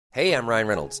Hey, I'm Ryan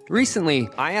Reynolds. Recently,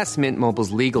 I asked Mint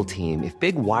Mobile's legal team if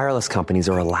big wireless companies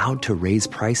are allowed to raise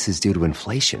prices due to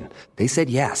inflation. They said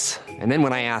yes. And then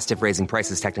when I asked if raising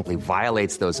prices technically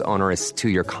violates those onerous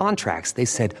two-year contracts, they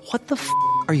said, "What the f***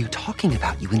 are you talking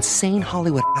about, you insane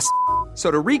Hollywood ass?" So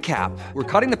to recap, we're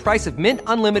cutting the price of Mint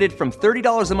Unlimited from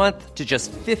 $30 a month to just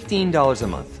 $15 a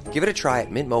month. Give it a try at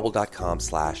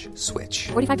mintmobile.com/switch.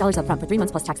 $45 up front for 3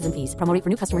 months plus taxes and fees. Promo rate for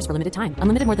new customers for limited time.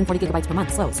 Unlimited more than 40 gigabytes per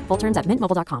month. Slows full terms at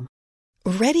mintmobile.com.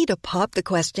 Ready to pop the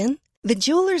question? The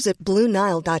jewelers at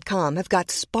BlueNile.com have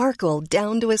got sparkle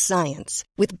down to a science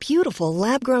with beautiful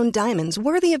lab-grown diamonds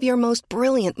worthy of your most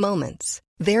brilliant moments.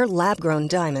 Their lab-grown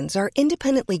diamonds are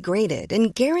independently graded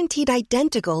and guaranteed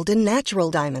identical to natural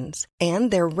diamonds,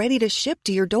 and they're ready to ship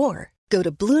to your door. Go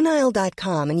to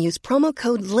BlueNile.com and use promo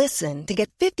code LISTEN to get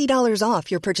 $50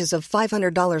 off your purchase of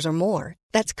 $500 or more.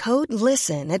 That's code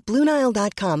LISTEN at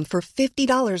BlueNile.com for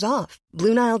 $50 off.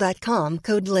 BlueNile.com,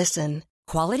 code LISTEN.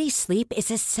 Quality sleep is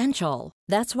essential.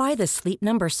 That's why the Sleep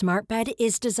Number Smart Bed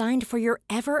is designed for your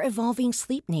ever-evolving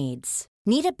sleep needs.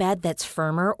 Need a bed that's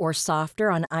firmer or softer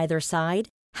on either side?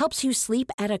 Helps you sleep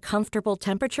at a comfortable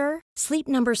temperature? Sleep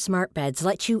Number Smart Beds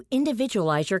let you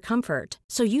individualize your comfort,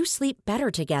 so you sleep better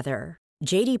together.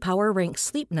 J.D. Power ranks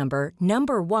Sleep Number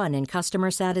number 1 in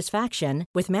customer satisfaction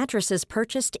with mattresses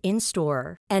purchased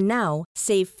in-store. And now,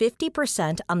 save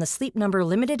 50% on the Sleep Number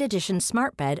Limited Edition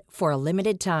Smart Bed for a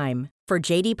limited time. For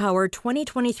J.D. Power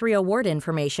 2023 award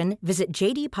information, visit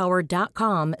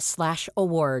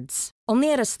jdpower.com/awards.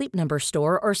 Only at a Sleep Number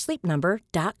store or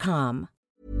sleepnumber.com.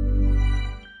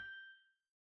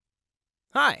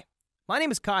 Hi, my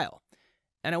name is Kyle,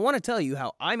 and I want to tell you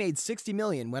how I made $60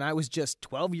 million when I was just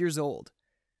 12 years old.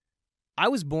 I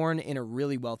was born in a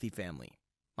really wealthy family.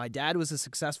 My dad was a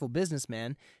successful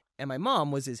businessman, and my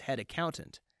mom was his head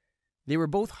accountant. They were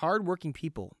both hard-working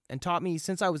people and taught me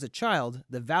since I was a child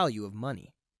the value of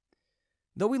money.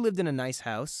 Though we lived in a nice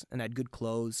house and had good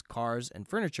clothes, cars, and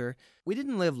furniture, we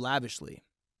didn't live lavishly.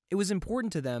 It was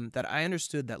important to them that I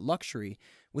understood that luxury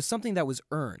was something that was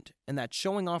earned and that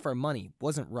showing off our money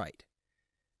wasn't right.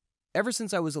 Ever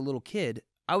since I was a little kid,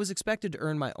 I was expected to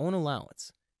earn my own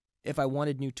allowance. If I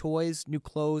wanted new toys, new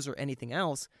clothes, or anything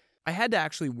else, I had to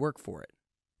actually work for it.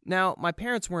 Now, my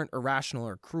parents weren't irrational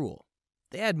or cruel.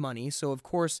 They had money, so of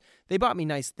course, they bought me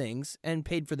nice things and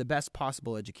paid for the best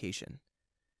possible education.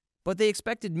 But they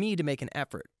expected me to make an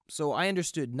effort, so I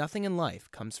understood nothing in life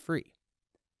comes free.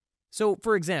 So,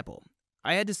 for example,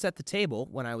 I had to set the table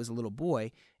when I was a little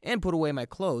boy and put away my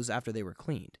clothes after they were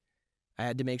cleaned. I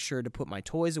had to make sure to put my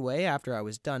toys away after I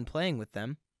was done playing with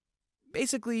them.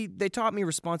 Basically, they taught me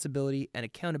responsibility and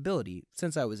accountability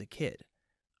since I was a kid.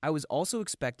 I was also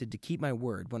expected to keep my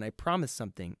word when I promised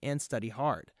something and study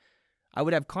hard. I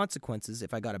would have consequences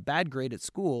if I got a bad grade at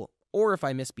school or if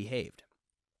I misbehaved.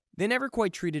 They never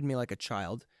quite treated me like a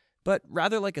child, but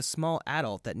rather like a small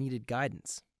adult that needed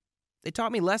guidance. They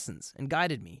taught me lessons and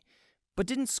guided me, but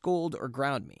didn't scold or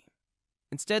ground me.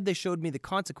 Instead, they showed me the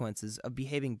consequences of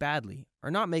behaving badly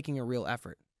or not making a real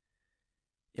effort.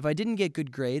 If I didn't get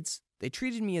good grades, they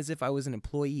treated me as if I was an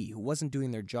employee who wasn't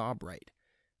doing their job right.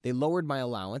 They lowered my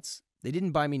allowance, they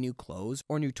didn't buy me new clothes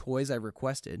or new toys I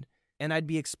requested, and I'd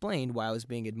be explained why I was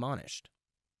being admonished.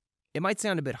 It might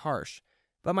sound a bit harsh,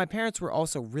 but my parents were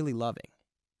also really loving.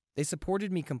 They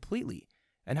supported me completely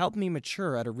and helped me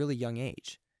mature at a really young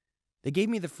age. They gave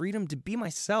me the freedom to be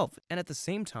myself and at the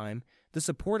same time, the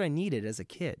support I needed as a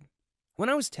kid. When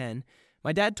I was 10,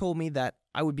 my dad told me that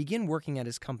I would begin working at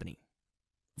his company.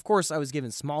 Of course, I was given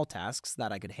small tasks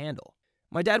that I could handle.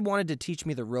 My dad wanted to teach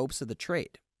me the ropes of the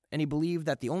trade, and he believed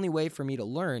that the only way for me to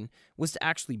learn was to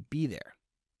actually be there.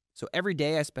 So every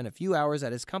day I spent a few hours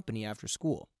at his company after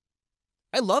school.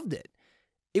 I loved it.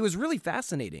 It was really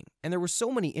fascinating, and there were so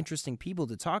many interesting people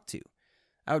to talk to.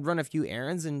 I would run a few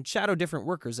errands and shadow different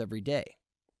workers every day.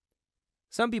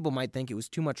 Some people might think it was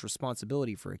too much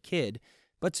responsibility for a kid,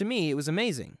 but to me it was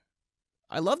amazing.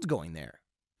 I loved going there,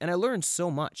 and I learned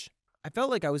so much. I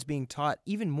felt like I was being taught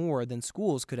even more than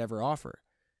schools could ever offer.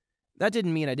 That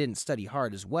didn't mean I didn't study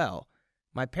hard as well.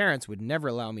 My parents would never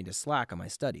allow me to slack on my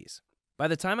studies. By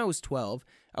the time I was 12,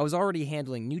 I was already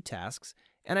handling new tasks,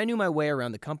 and I knew my way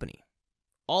around the company.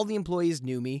 All the employees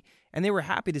knew me, and they were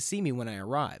happy to see me when I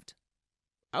arrived.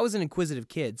 I was an inquisitive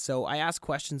kid, so I asked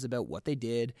questions about what they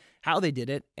did, how they did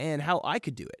it, and how I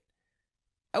could do it.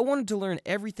 I wanted to learn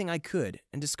everything I could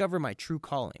and discover my true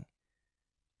calling.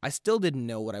 I still didn't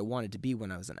know what I wanted to be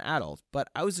when I was an adult, but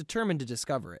I was determined to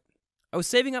discover it. I was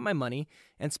saving up my money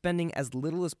and spending as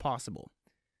little as possible.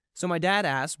 So my dad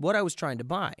asked what I was trying to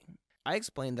buy. I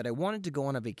explained that I wanted to go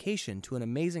on a vacation to an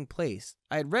amazing place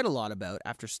I had read a lot about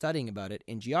after studying about it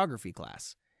in geography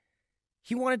class.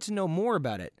 He wanted to know more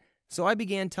about it, so I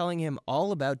began telling him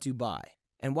all about Dubai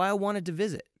and why I wanted to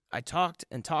visit. I talked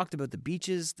and talked about the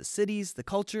beaches, the cities, the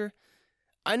culture.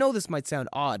 I know this might sound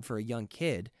odd for a young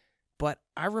kid, but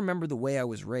I remember the way I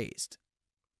was raised.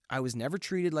 I was never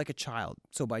treated like a child,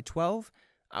 so by 12,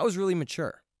 I was really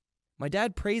mature. My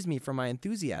dad praised me for my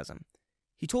enthusiasm.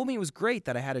 He told me it was great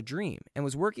that I had a dream and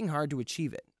was working hard to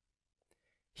achieve it.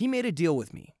 He made a deal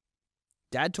with me.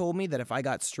 Dad told me that if I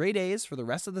got straight A's for the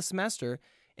rest of the semester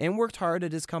and worked hard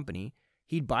at his company,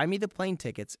 he'd buy me the plane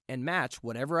tickets and match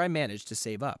whatever I managed to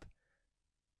save up.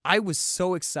 I was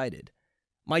so excited.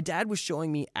 My dad was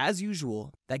showing me, as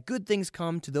usual, that good things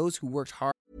come to those who worked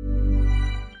hard.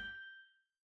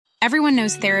 Everyone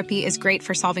knows therapy is great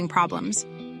for solving problems,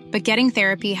 but getting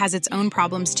therapy has its own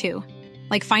problems too,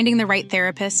 like finding the right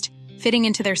therapist, fitting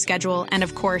into their schedule, and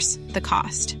of course, the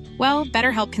cost. Well,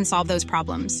 BetterHelp can solve those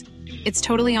problems. It's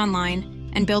totally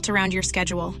online and built around your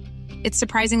schedule. It's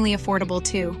surprisingly affordable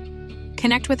too.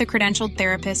 Connect with a credentialed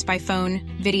therapist by phone,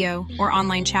 video, or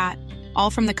online chat,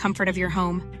 all from the comfort of your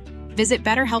home. Visit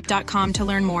BetterHelp.com to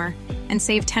learn more and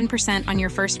save 10% on your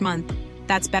first month.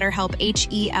 That's BetterHelp,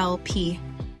 H-E-L-P.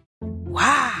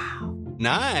 Wow.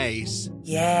 Nice.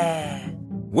 Yeah.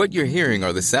 What you're hearing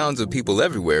are the sounds of people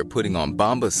everywhere putting on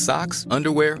Bombas socks,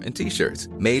 underwear, and T-shirts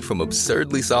made from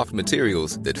absurdly soft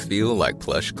materials that feel like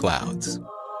plush clouds.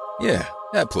 Yeah,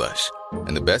 that plush.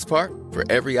 And the best part? For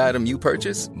every item you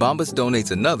purchase, Bombas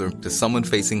donates another to someone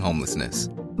facing homelessness.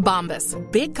 Bombas.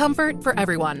 Big comfort for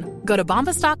everyone. Go to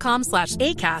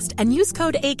bombas.com/ACAST and use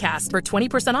code ACAST for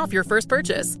 20% off your first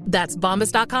purchase. That's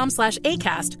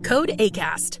bombas.com/ACAST. Code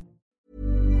ACAST.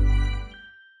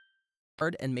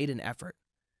 And made an effort.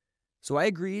 So I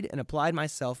agreed and applied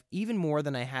myself even more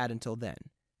than I had until then.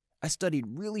 I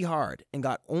studied really hard and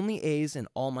got only A's in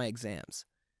all my exams.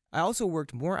 I also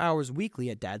worked more hours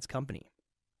weekly at Dad's company.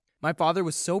 My father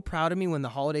was so proud of me when the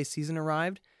holiday season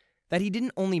arrived that he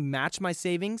didn't only match my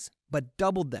savings, but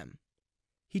doubled them.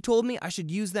 He told me I should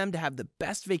use them to have the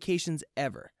best vacations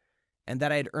ever, and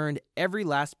that I had earned every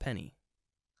last penny.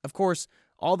 Of course,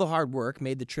 all the hard work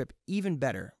made the trip even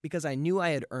better because I knew I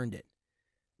had earned it.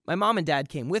 My mom and dad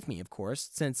came with me, of course,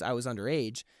 since I was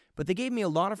underage, but they gave me a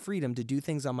lot of freedom to do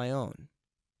things on my own.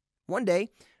 One day,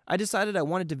 I decided I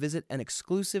wanted to visit an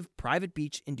exclusive private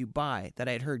beach in Dubai that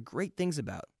I had heard great things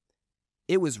about.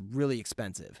 It was really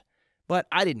expensive, but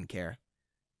I didn't care.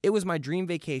 It was my dream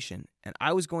vacation, and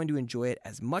I was going to enjoy it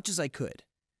as much as I could.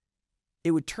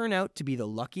 It would turn out to be the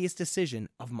luckiest decision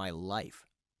of my life.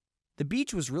 The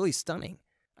beach was really stunning.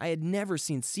 I had never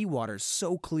seen seawater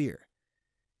so clear.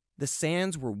 The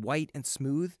sands were white and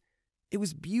smooth. It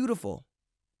was beautiful.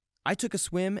 I took a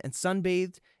swim and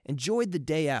sunbathed, enjoyed the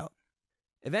day out.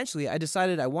 Eventually, I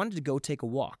decided I wanted to go take a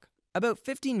walk. About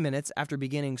 15 minutes after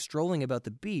beginning strolling about the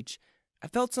beach, I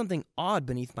felt something odd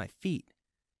beneath my feet.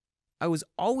 I was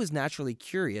always naturally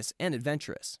curious and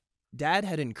adventurous. Dad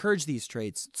had encouraged these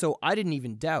traits, so I didn't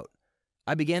even doubt.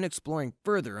 I began exploring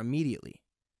further immediately.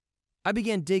 I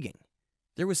began digging.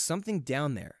 There was something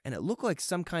down there, and it looked like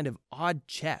some kind of odd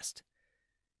chest.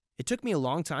 It took me a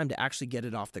long time to actually get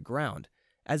it off the ground,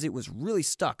 as it was really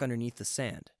stuck underneath the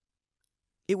sand.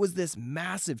 It was this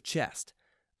massive chest.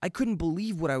 I couldn't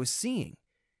believe what I was seeing.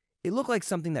 It looked like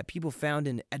something that people found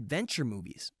in adventure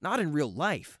movies, not in real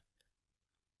life.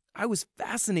 I was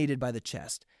fascinated by the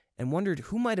chest and wondered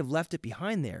who might have left it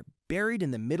behind there, buried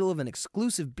in the middle of an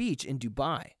exclusive beach in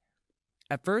Dubai.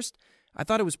 At first, I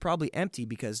thought it was probably empty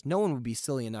because no one would be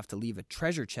silly enough to leave a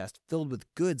treasure chest filled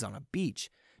with goods on a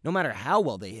beach, no matter how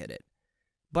well they hid it.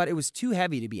 But it was too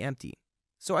heavy to be empty,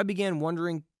 so I began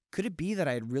wondering, could it be that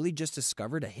I had really just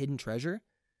discovered a hidden treasure?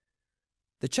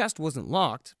 The chest wasn't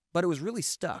locked, but it was really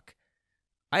stuck.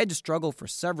 I had to struggle for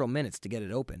several minutes to get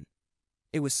it open.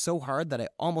 It was so hard that I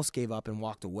almost gave up and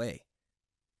walked away.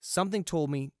 Something told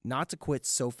me not to quit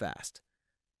so fast.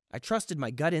 I trusted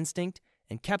my gut instinct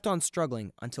and kept on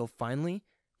struggling until finally,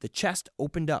 the chest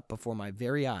opened up before my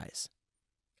very eyes.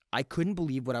 I couldn't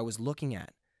believe what I was looking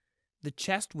at. The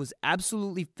chest was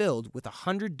absolutely filled with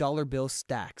 $100 bill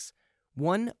stacks,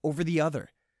 one over the other.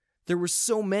 There were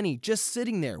so many just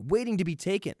sitting there, waiting to be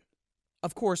taken.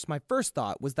 Of course, my first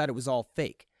thought was that it was all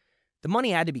fake. The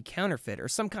money had to be counterfeit or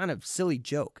some kind of silly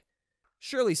joke.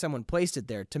 Surely someone placed it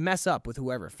there to mess up with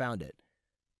whoever found it.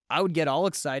 I would get all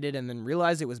excited and then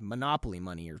realize it was Monopoly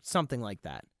money or something like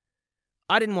that.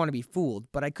 I didn't want to be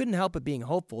fooled, but I couldn't help but being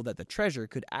hopeful that the treasure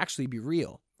could actually be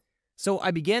real. So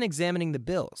I began examining the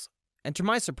bills, and to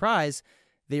my surprise,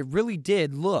 they really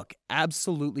did look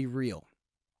absolutely real.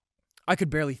 I could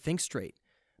barely think straight.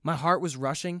 My heart was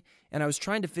rushing, and I was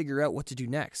trying to figure out what to do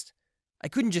next. I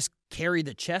couldn't just carry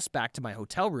the chest back to my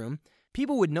hotel room.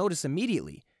 People would notice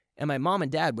immediately, and my mom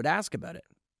and dad would ask about it.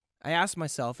 I asked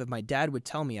myself if my dad would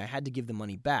tell me I had to give the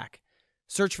money back,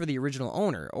 search for the original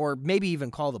owner, or maybe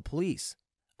even call the police.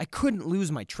 I couldn't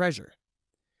lose my treasure.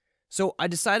 So I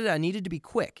decided I needed to be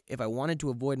quick if I wanted to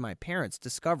avoid my parents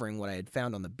discovering what I had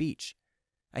found on the beach.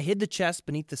 I hid the chest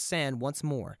beneath the sand once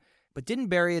more, but didn't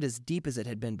bury it as deep as it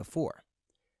had been before.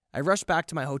 I rushed back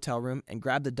to my hotel room and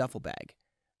grabbed the duffel bag.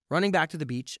 Running back to the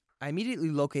beach, I immediately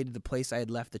located the place I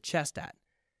had left the chest at.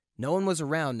 No one was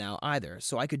around now either,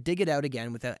 so I could dig it out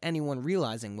again without anyone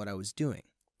realizing what I was doing.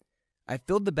 I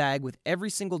filled the bag with every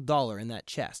single dollar in that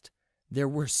chest. There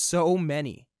were so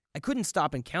many. I couldn't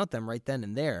stop and count them right then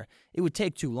and there. It would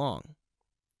take too long.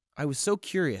 I was so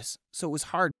curious, so it was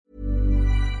hard.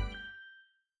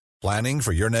 Planning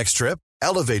for your next trip?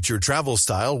 Elevate your travel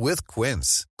style with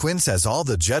Quince. Quince has all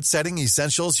the jet-setting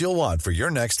essentials you'll want for your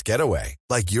next getaway,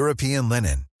 like European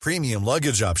linen, premium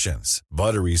luggage options,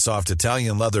 buttery soft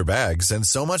Italian leather bags, and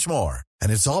so much more.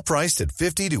 And it's all priced at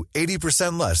 50 to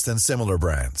 80% less than similar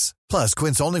brands. Plus,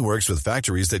 Quince only works with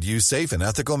factories that use safe and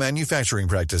ethical manufacturing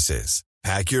practices.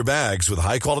 Pack your bags with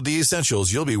high-quality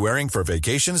essentials you'll be wearing for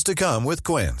vacations to come with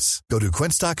Quince. Go to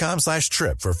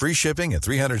quince.com/trip for free shipping and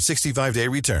 365-day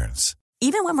returns.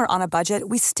 Even when we're on a budget,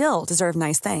 we still deserve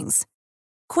nice things.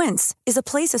 Quince is a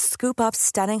place to scoop up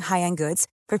stunning high-end goods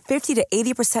for 50 to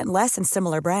 80% less than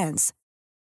similar brands.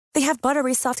 They have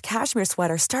buttery soft cashmere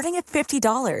sweaters starting at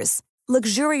 $50,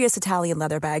 luxurious Italian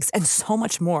leather bags, and so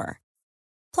much more.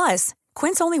 Plus,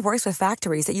 Quince only works with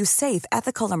factories that use safe,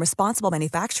 ethical, and responsible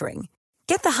manufacturing.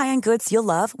 Get the high-end goods you'll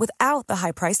love without the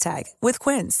high price tag with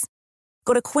Quince.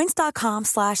 Go to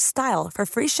quince.com/style for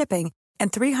free shipping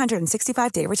and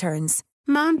 365-day returns.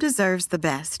 Mom deserves the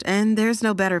best, and there's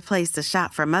no better place to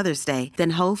shop for Mother's Day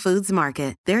than Whole Foods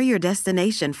Market. They're your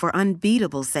destination for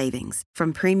unbeatable savings,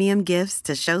 from premium gifts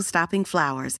to show-stopping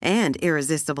flowers and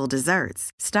irresistible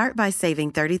desserts. Start by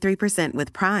saving 33%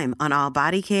 with Prime on all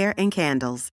body care and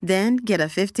candles. Then get a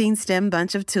 15-stem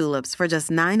bunch of tulips for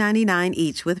just $9.99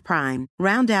 each with Prime.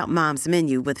 Round out Mom's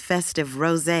menu with festive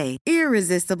rosé,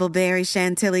 irresistible berry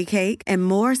chantilly cake, and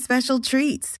more special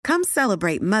treats. Come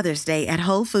celebrate Mother's Day at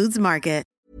Whole Foods Market.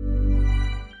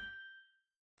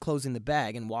 Closing the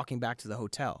bag and walking back to the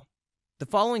hotel. The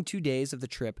following 2 days of the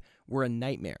trip were a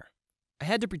nightmare. I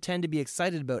had to pretend to be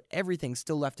excited about everything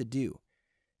still left to do.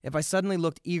 If I suddenly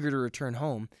looked eager to return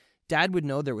home, Dad would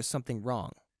know there was something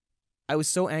wrong. I was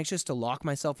so anxious to lock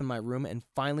myself in my room and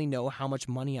finally know how much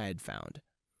money I had found.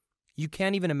 You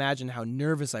can't even imagine how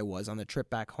nervous I was on the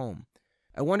trip back home.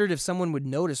 I wondered if someone would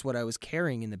notice what I was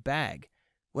carrying in the bag.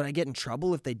 Would I get in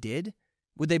trouble if they did?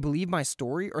 Would they believe my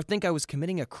story or think I was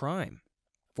committing a crime?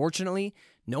 Fortunately,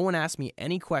 no one asked me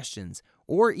any questions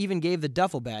or even gave the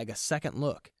duffel bag a second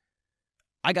look.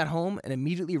 I got home and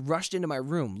immediately rushed into my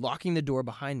room, locking the door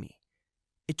behind me.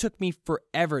 It took me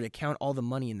forever to count all the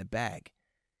money in the bag.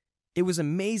 It was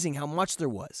amazing how much there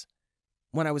was.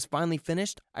 When I was finally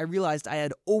finished, I realized I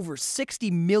had over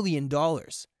 $60 million.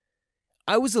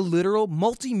 I was a literal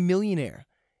multi-millionaire,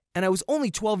 and I was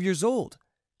only 12 years old.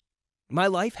 My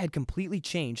life had completely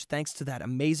changed thanks to that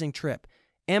amazing trip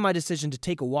and my decision to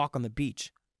take a walk on the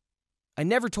beach. I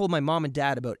never told my mom and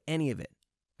dad about any of it.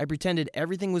 I pretended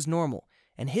everything was normal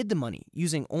and hid the money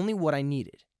using only what I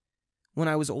needed. When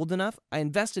I was old enough, I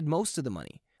invested most of the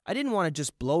money. I didn't want to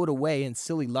just blow it away in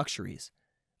silly luxuries.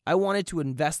 I wanted to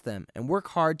invest them and work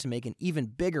hard to make an even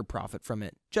bigger profit from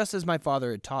it, just as my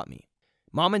father had taught me.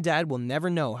 Mom and Dad will never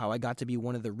know how I got to be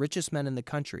one of the richest men in the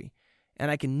country, and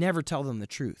I can never tell them the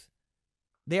truth.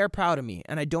 They are proud of me,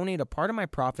 and I donate a part of my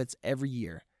profits every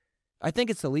year. I think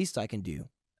it's the least I can do.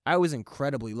 I was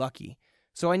incredibly lucky,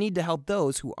 so I need to help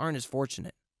those who aren't as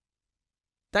fortunate.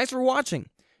 Thanks for watching.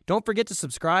 Don't forget to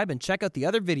subscribe and check out the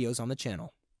other videos on the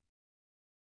channel.